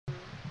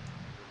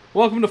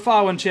Welcome to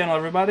Fawin channel,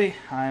 everybody.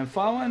 I am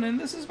Fawin, and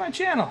this is my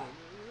channel.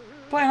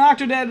 Playing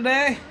Octodad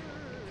today.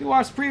 If you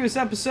watched the previous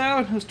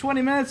episode, it was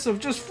 20 minutes of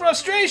just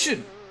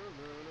frustration.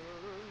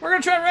 We're going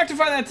to try and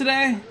rectify that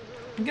today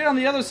and get on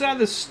the other side of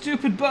this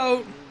stupid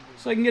boat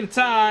so I can get a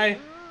tie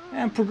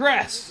and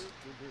progress.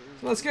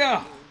 So let's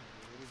go.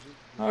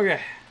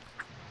 Okay.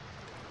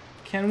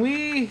 Can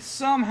we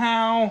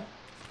somehow...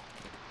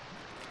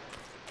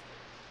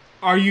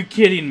 Are you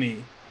kidding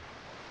me?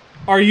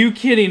 Are you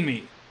kidding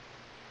me?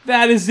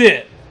 That is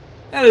it.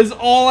 That is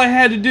all I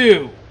had to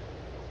do.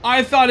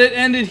 I thought it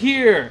ended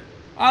here.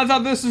 I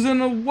thought this was in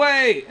the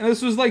way. And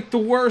this was like the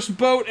worst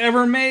boat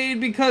ever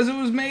made because it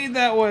was made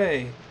that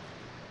way.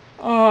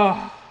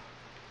 Oh.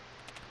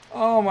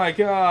 Oh my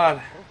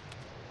god.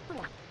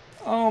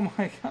 Oh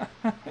my god.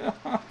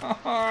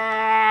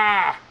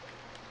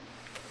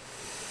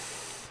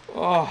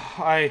 Oh,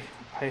 I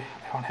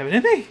don't have it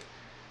in me.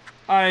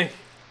 I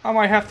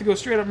might have to go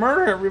straight up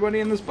murder everybody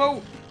in this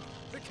boat.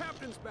 The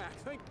captain's back,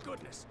 thank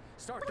goodness.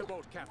 Start the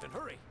boat, Captain,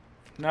 hurry.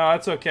 No,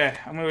 that's okay.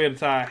 I'm gonna get a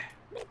tie.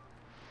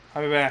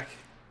 I'll be back.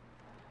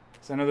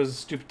 Because I know there's a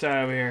stupid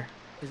tie over here.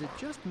 Is it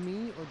just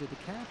me, or did the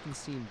captain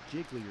seem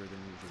jigglier than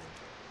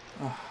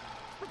usual?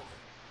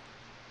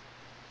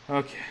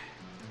 Okay.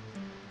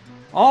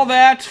 All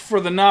that for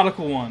the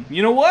nautical one.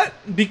 You know what?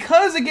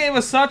 Because it gave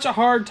us such a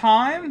hard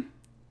time,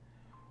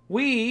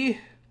 we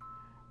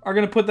are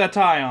gonna put that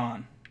tie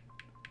on.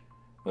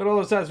 Look at all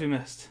those ties we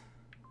missed.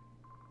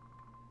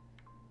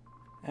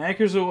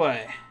 Anchors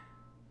away.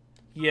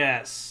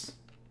 Yes.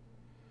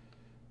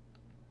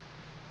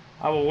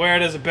 I will wear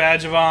it as a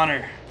badge of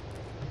honor.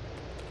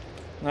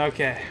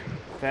 Okay.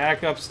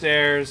 Back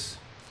upstairs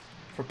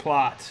for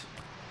plot.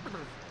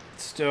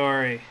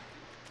 Story.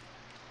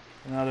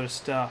 And other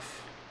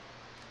stuff.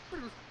 As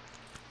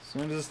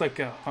soon as this let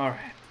go. Alright.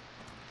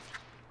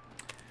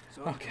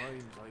 Okay.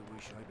 Sometimes I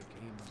wish I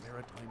became a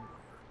maritime lawyer.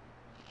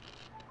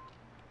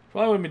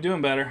 Probably wouldn't be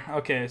doing better.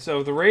 Okay,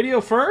 so the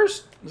radio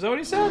first? Is that what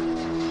he said?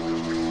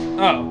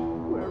 Oh.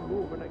 We're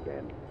moving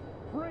again.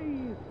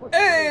 Freeze!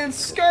 Hey,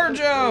 it's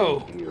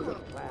Scarjo!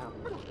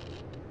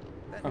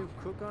 That new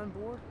cook on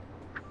board?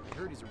 I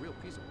heard he's a real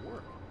piece of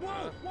work.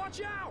 Whoa!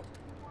 Watch out!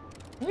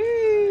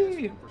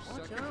 Whee!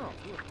 Watch out.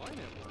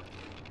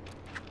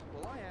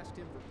 Well, I asked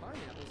him for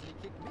pineapples and he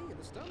kicked me in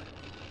the stomach.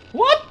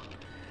 What?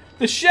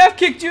 The chef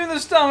kicked you in the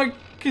stomach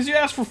because you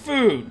asked for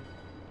food.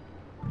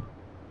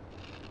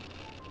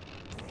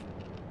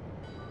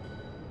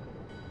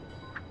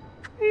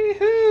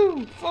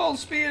 Yee-hoo! Full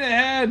speed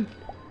ahead.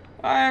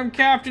 I am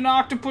Captain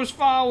Octopus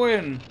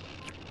Fawin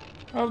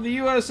of the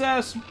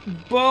USS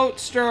Boat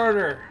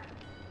Starter.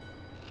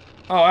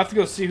 Oh, I have to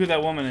go see who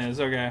that woman is.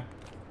 Okay.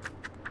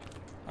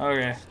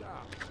 Okay.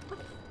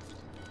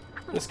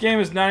 This game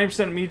is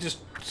 90% me just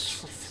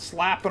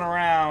slapping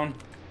around,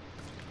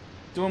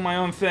 doing my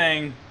own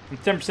thing,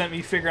 and 10%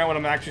 me figuring out what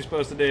I'm actually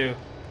supposed to do.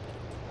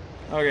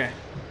 Okay.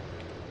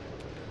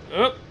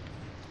 Oop.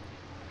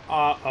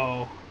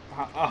 Uh-oh.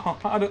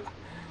 Uh-oh.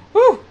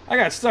 Whew! I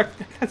got stuck.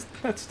 I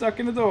got stuck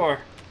in the door.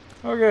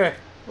 Okay.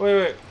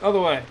 Wait. Other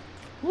way.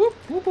 Whoop.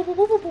 Whoop, whoop, whoop,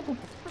 whoop, whoop, whoop.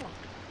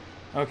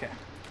 Okay.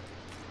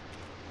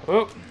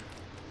 Whoop.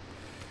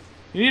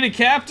 You need a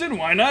captain?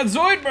 Why not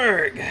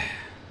Zoidberg?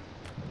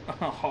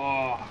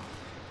 Oh.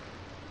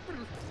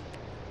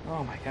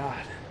 Oh my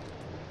god.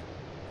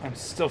 I'm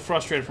still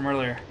frustrated from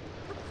earlier.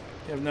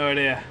 You have no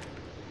idea.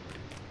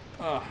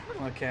 Oh,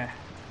 okay.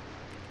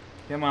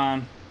 Come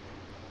on.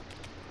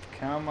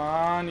 Come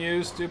on,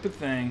 you stupid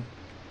thing.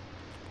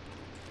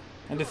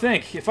 And to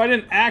think, if I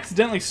didn't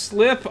accidentally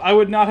slip, I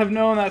would not have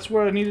known that's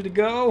where I needed to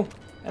go.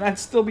 And I'd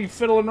still be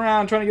fiddling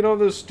around trying to get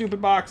over those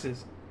stupid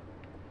boxes.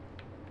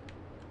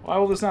 Why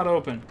will this not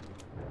open?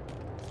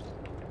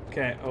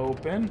 Okay,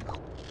 open.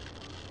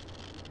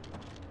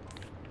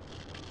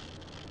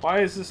 Why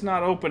is this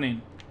not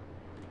opening?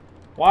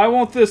 Why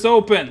won't this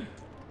open?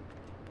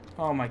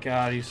 Oh my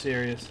god, are you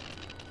serious?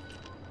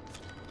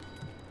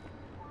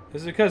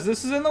 Is it because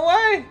this is in the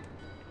way?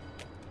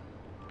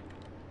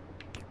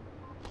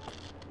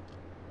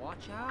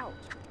 Watch out.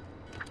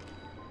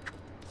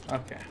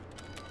 Okay.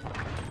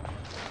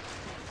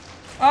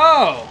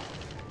 Oh!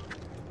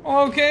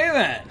 Okay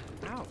then.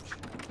 Ouch.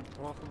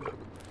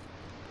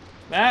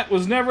 That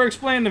was never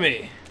explained to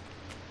me.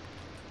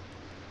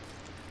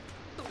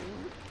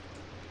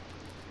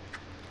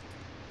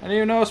 I didn't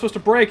even know I was supposed to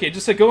break it. It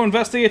just said go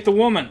investigate the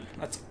woman.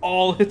 That's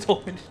all it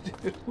told me to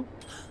do.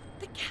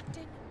 The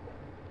captain.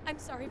 I'm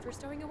sorry for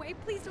stowing away.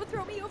 Please don't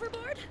throw me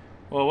overboard.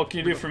 Well, what can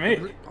you do for me?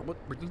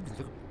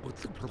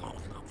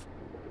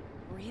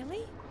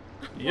 Really?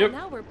 Yep.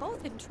 Well, now we're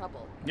both in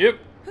trouble. Yep.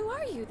 Who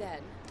are you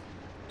then?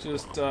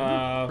 Just,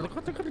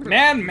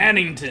 Man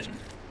Mannington.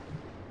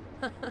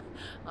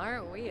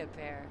 Aren't we a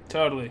pair?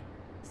 Totally.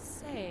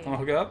 Say, Wanna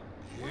hook up?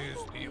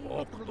 Here's the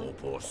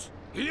octopus.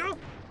 Here?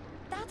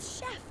 that's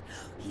Chef.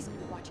 He's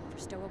been watching for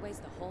stowaways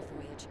the whole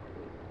voyage.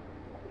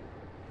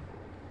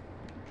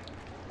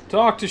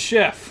 Talk to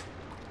Chef.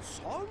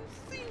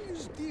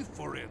 Something's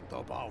different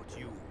about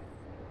you,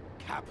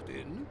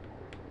 Captain.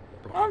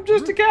 I'm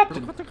just a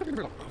captain.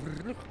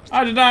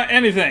 I did not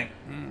anything.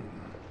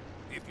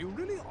 If you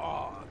really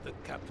are the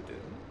captain,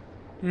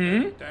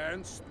 Hmm?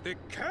 dance the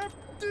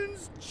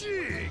captain's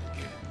jig.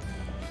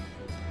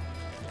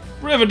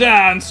 River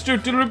dance.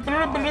 Interesting.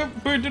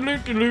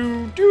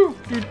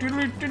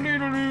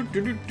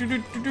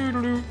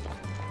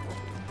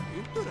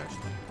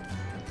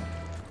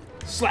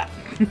 Slap.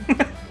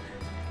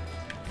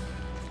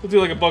 We'll do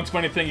like a Bugs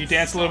Bunny thing. You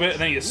dance a little bit, and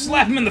then you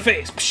slap him in the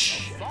face.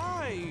 Psh.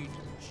 Fine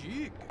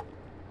jig.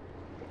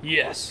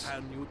 Yes.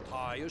 Can you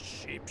tie a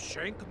sheep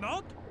shank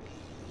knot?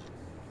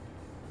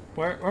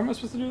 Where am I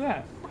supposed to do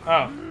that?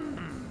 Oh.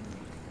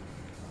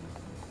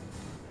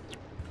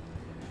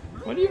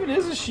 What even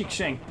is a sheep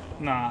shank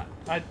knot?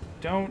 I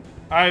don't...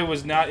 I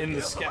was not in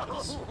the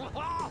scouts.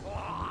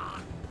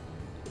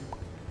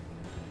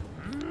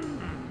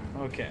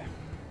 Okay.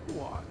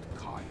 What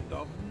kind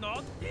of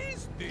knot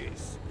is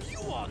this? You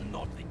are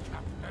not the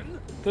captain.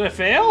 Did I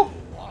fail?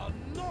 You are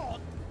not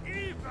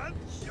even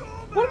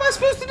human. What am I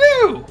supposed to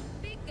do?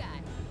 Big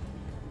guy.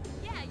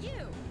 Yeah,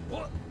 you.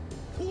 What?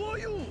 Who are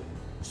you?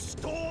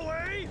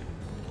 Stowaway?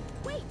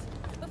 Wait,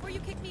 before you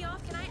kick me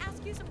off, can I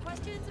ask you some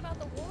questions about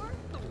the war?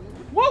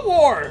 What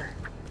war?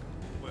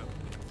 Well,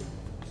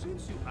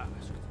 since you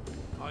asked,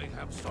 I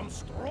have some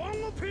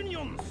strong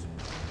opinions.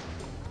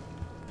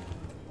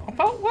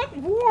 About what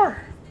war?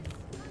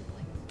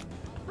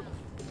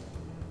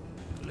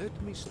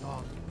 Let me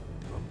start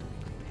from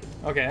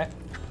the Okay.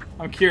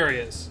 I'm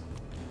curious.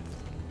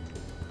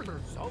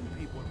 beginning. Some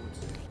people would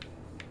say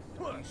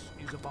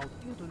this is about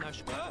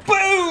international.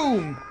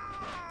 Boom!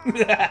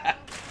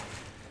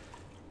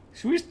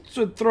 We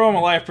should throw him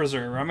a life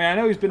preserver. I mean, I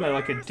know he's been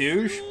like a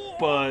douche,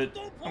 but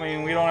I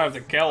mean, we don't have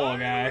to kill a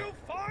guy. I will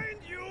find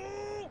you.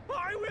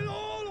 I will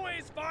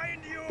always find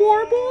you.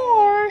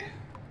 Boy.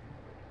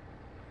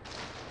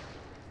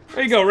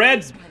 There you go,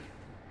 Red.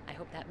 I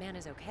hope that man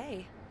is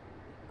okay.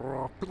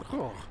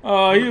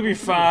 Oh, he'll be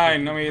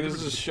fine. I mean,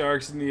 there's just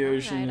sharks in the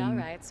ocean. All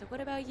right. So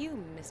what about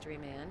you, mystery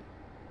man?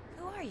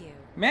 Who are you?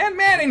 Man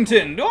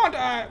Mannington! Don't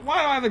I?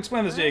 Why do I have to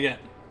explain this to you again?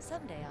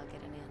 Someday I'll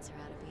get an answer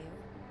out of you.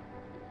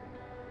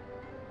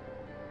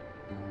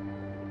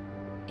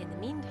 In the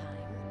meantime,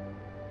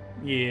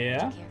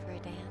 Yeah. care for a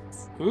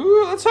dance?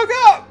 Ooh, let's hook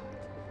up!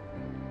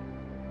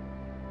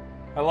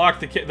 I locked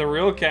the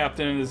real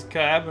captain in his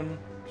cabin,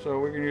 so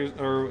we can use,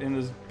 or in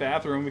his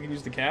bathroom, we can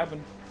use the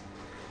cabin.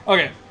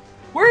 Okay,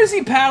 where is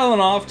he paddling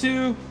off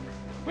to?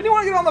 When do you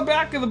want to get on the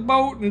back of the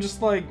boat and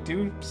just like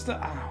do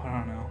stuff? I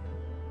don't know.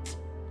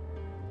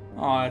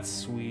 Oh, that's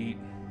sweet.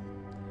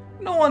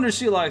 No wonder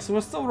she likes it.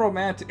 We're still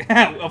romantic.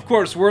 Of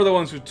course, we're the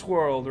ones who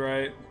twirled,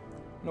 right?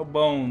 No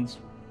bones.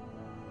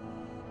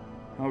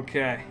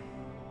 Okay.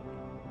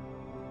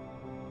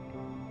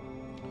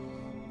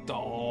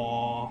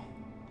 Aww.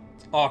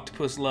 It's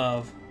octopus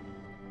love.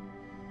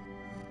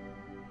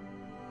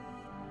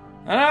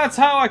 And that's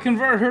how I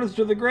convert her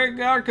to the great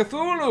god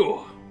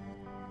Cthulhu.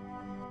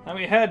 And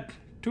we had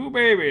 2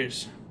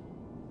 babies.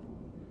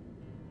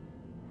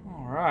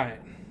 Alright.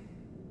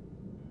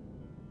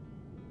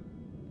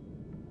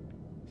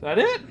 Is that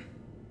it?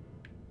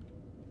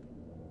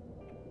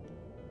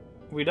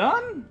 We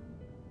done?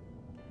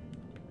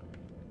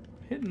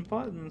 Hitting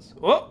buttons.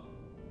 Oh!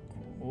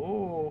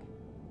 Oh.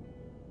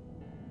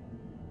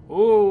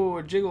 Oh,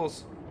 it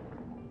jiggles.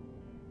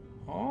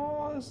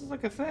 Oh, this is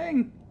like a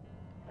thing.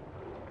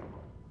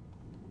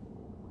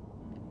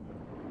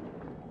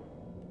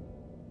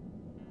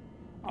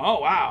 Oh,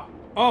 wow.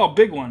 Oh,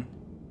 big one.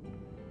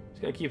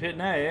 Just gotta keep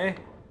hitting A, eh?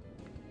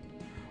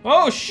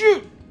 Oh,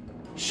 shoot!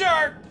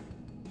 Shark!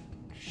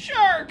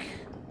 Shark!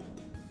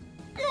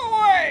 Go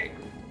away!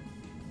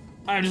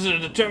 I'm just a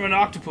determined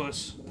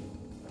octopus.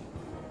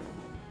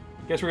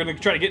 Guess we're gonna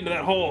try to get into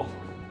that hole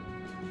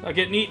without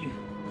getting eaten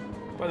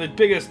by the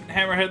biggest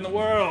hammerhead in the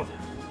world.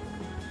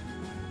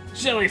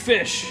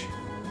 Jellyfish!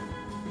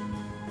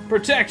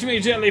 Protect me,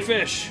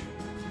 jellyfish!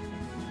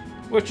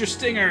 With your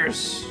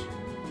stingers!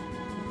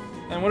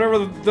 And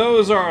whatever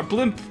those are,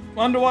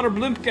 underwater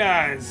blimp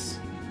guys.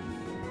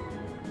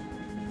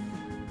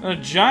 And a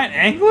giant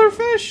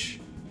anglerfish?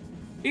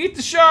 Eat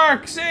the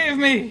shark! Save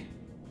me!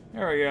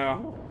 There we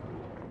go.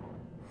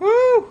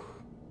 Woo!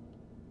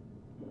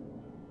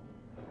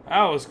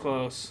 That was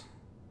close.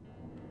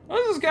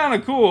 This is kind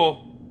of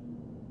cool.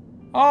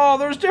 Oh,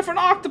 there's different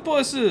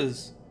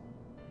octopuses!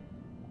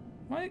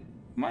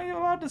 Am I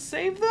allowed to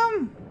save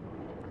them?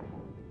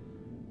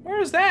 Where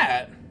is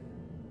that?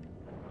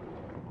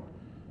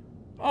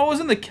 Oh, it was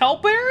in the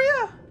kelp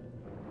area?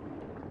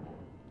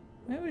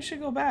 Maybe we should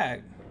go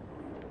back.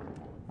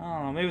 I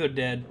don't know, maybe they're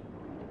dead.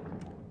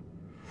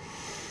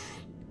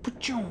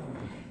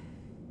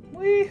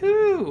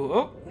 Wee-hoo!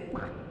 Oh!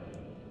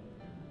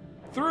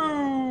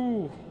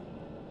 Through!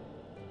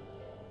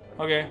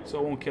 Okay, so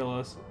it won't kill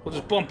us. We'll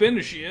just bump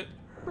into shit.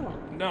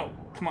 No,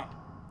 come on.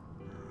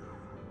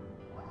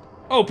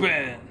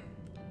 Open!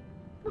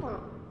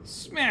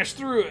 Smash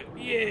through it,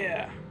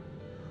 yeah!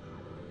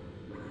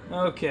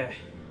 Okay.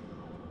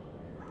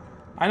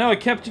 I know I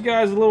kept you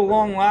guys a little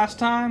long last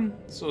time,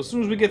 so as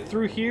soon as we get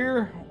through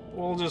here,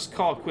 we'll just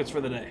call it quits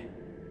for the day.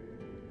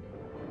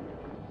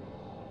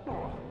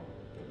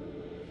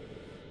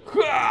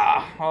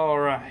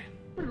 Alright.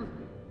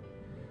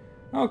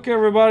 Okay,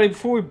 everybody,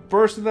 before we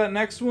burst to that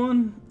next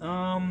one,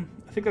 I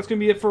think that's going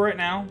to be it for right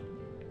now.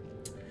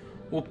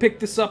 We'll pick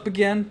this up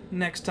again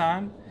next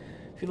time.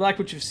 If you like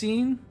what you've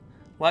seen,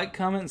 like,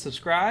 comment, and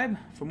subscribe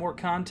for more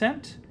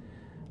content.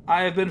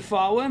 I have been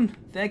Fawin.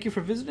 Thank you for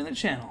visiting the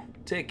channel.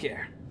 Take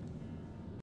care.